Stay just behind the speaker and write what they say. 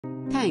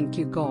Thank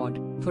you, God,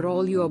 for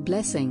all your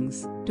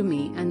blessings to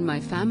me and my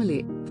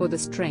family, for the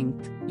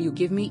strength you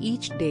give me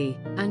each day,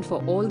 and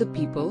for all the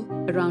people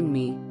around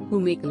me who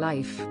make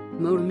life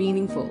more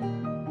meaningful.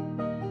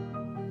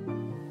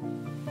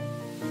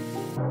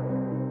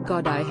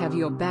 God, I have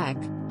your back.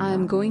 I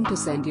am going to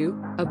send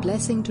you a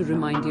blessing to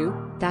remind you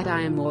that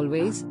I am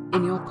always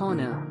in your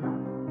corner.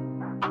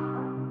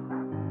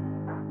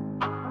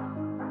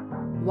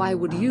 Why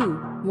would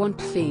you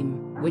want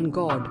fame when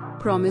God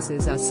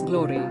promises us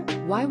glory?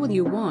 Why would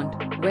you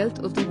want wealth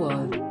of the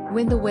world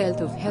when the wealth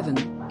of heaven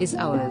is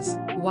ours?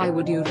 Why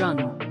would you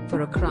run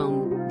for a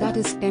crown that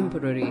is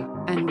temporary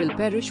and will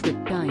perish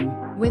with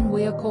time, when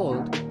we are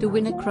called to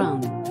win a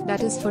crown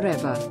that is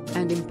forever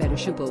and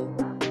imperishable?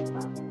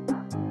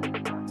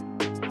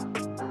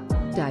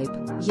 Type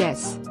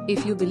yes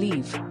if you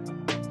believe.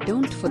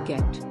 Don't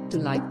forget to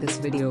like this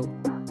video.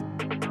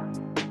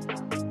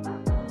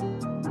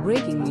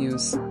 Breaking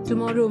news: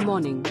 tomorrow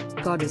morning,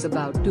 God is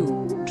about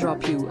to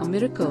drop you a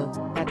miracle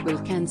that will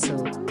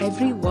cancel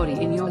every worry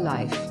in your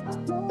life.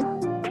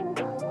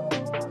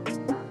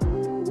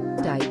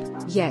 Type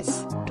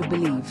yes to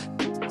believe.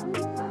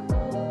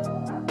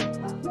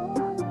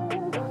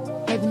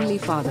 Heavenly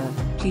Father,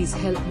 please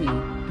help me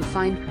to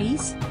find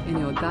peace in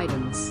your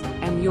guidance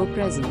and your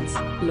presence.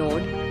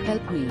 Lord,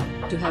 help me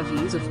to have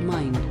ease of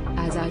mind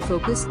as I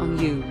focus on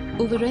you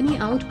over any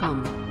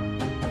outcome.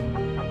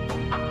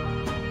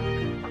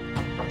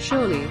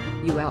 Surely,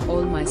 you are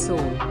all my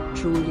soul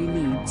truly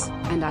needs,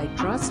 and I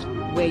trust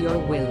where your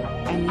will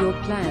and your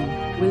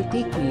plan will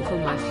take me for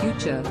my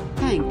future.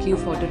 Thank you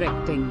for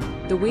directing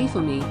the way for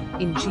me,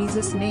 in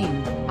Jesus'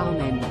 name,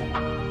 Amen.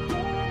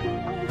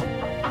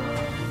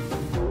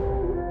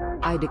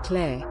 I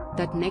declare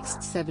that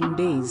next 7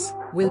 days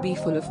will be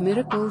full of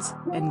miracles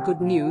and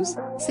good news.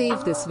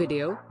 Save this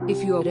video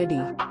if you are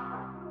ready.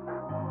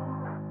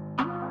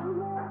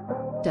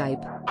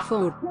 Type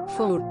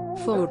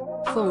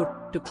 444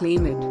 to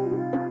claim it.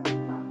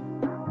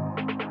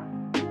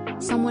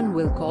 Someone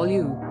will call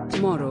you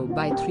tomorrow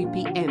by 3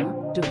 p.m.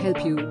 to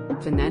help you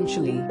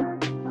financially.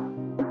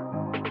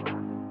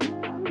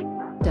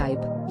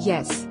 Type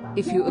yes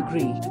if you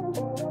agree.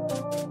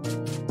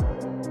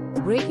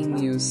 Breaking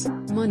news: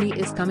 money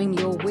is coming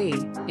your way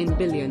in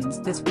billions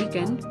this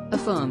weekend.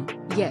 Affirm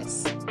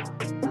yes.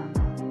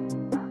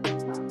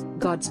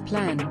 God's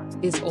plan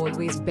is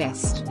always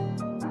best.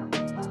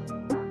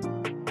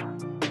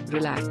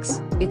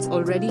 Relax, it's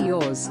already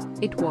yours.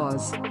 It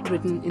was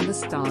written in the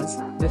stars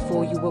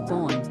before you were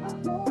born.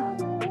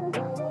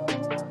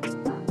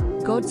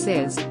 God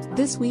says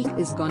this week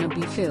is gonna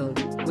be filled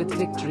with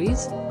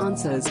victories,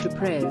 answers to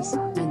prayers,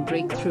 and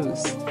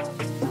breakthroughs.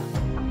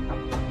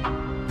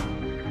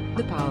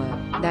 The power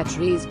that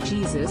raised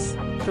Jesus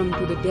from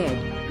the dead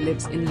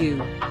lives in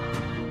you.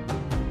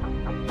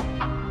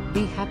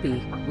 Be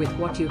happy with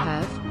what you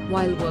have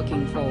while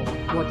working for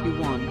what you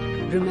want.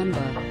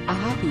 Remember, a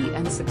happy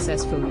and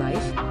successful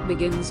life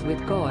begins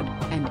with God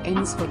and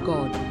ends for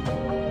God.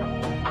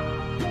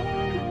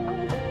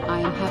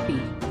 I am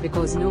happy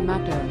because no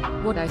matter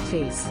what I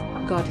face,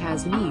 God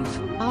has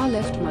never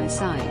left my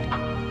side.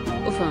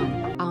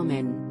 Affirm,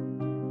 Amen.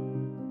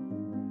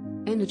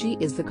 Energy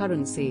is the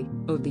currency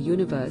of the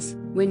universe.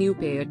 When you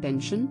pay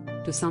attention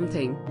to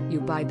something,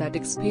 you buy that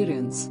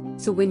experience.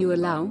 So when you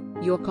allow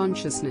your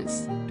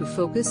consciousness to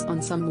focus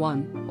on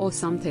someone or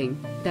something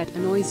that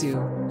annoys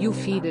you, you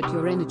feed it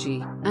your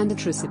energy, and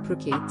it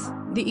reciprocates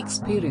the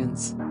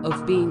experience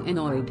of being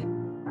annoyed.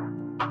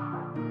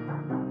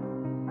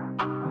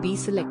 Be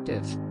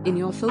selective in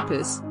your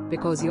focus,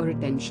 because your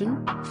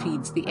attention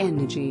feeds the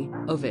energy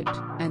of it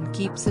and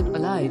keeps it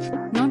alive,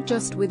 not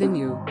just within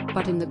you,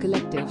 but in the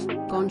collective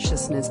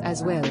consciousness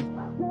as well.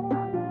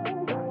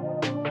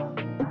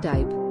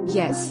 Type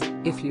yes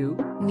if you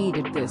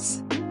needed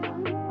this.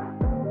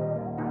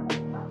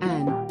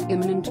 An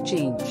imminent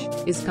change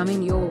is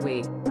coming your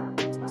way.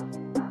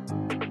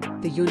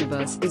 The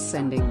universe is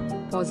sending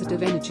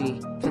positive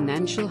energy,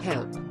 financial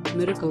help,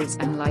 miracles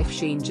and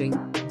life-changing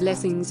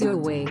blessings your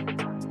way.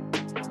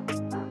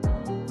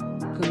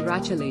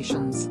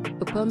 Congratulations,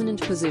 a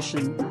permanent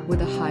position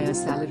with a higher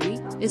salary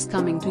is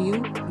coming to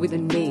you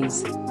within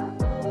days.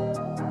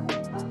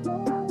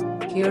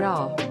 Here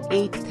are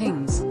 8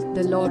 things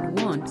the Lord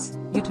wants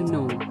you to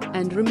know,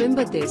 and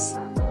remember this.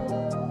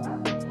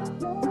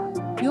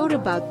 You're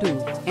about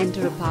to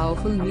enter a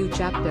powerful new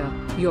chapter.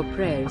 Your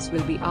prayers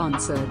will be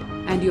answered,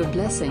 and your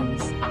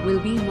blessings will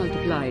be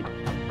multiplied.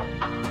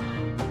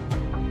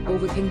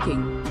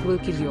 Overthinking will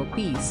kill your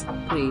peace.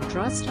 Pray,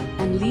 trust,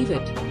 and leave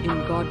it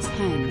in God's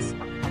hands.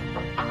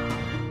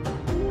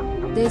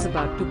 There's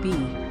about to be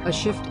a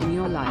shift in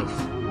your life.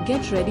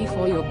 Get ready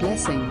for your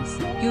blessings.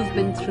 You've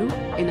been through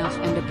enough,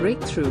 and a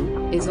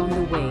breakthrough is on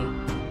the way.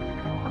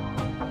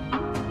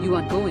 You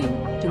are going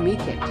to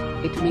make it.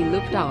 It may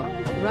look tough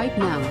right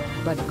now,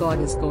 but God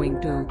is going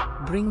to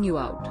bring you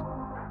out.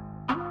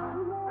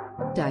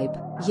 Type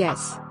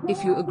yes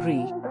if you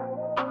agree.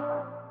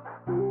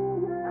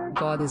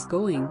 God is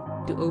going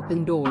to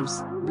open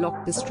doors,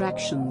 block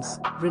distractions,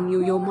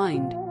 renew your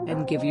mind,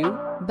 and give you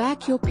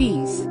back your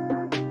peace.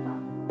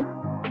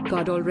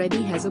 God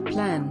already has a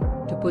plan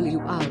to pull you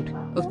out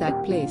of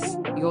that place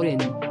you're in.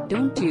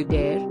 Don't you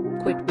dare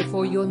quit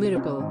before your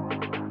miracle.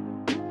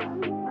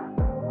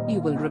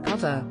 You will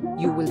recover,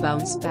 you will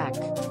bounce back.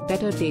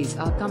 Better days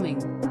are coming,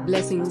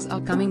 blessings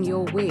are coming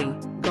your way.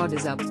 God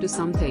is up to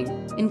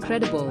something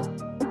incredible.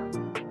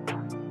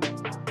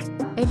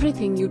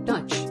 Everything you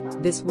touch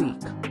this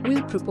week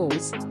will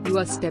propose you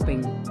are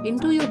stepping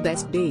into your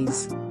best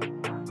days.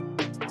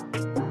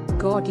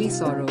 Godly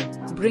sorrow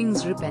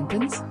brings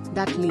repentance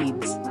that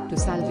leads to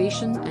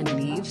salvation and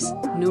leaves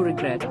no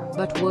regret,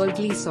 but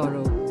worldly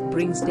sorrow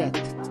brings death.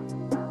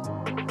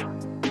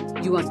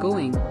 You are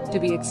going to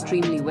be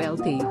extremely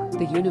wealthy.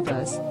 The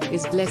universe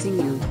is blessing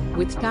you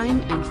with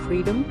time and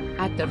freedom.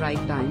 At the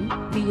right time,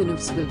 the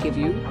universe will give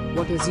you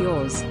what is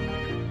yours.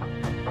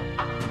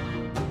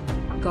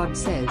 God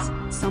says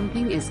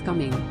something is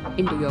coming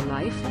into your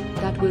life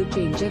that will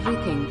change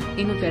everything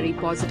in a very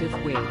positive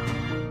way.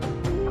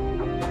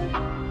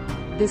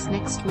 This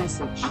next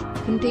message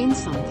contains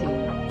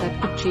something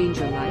that could change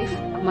your life.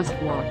 Must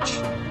watch.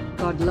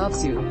 God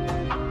loves you.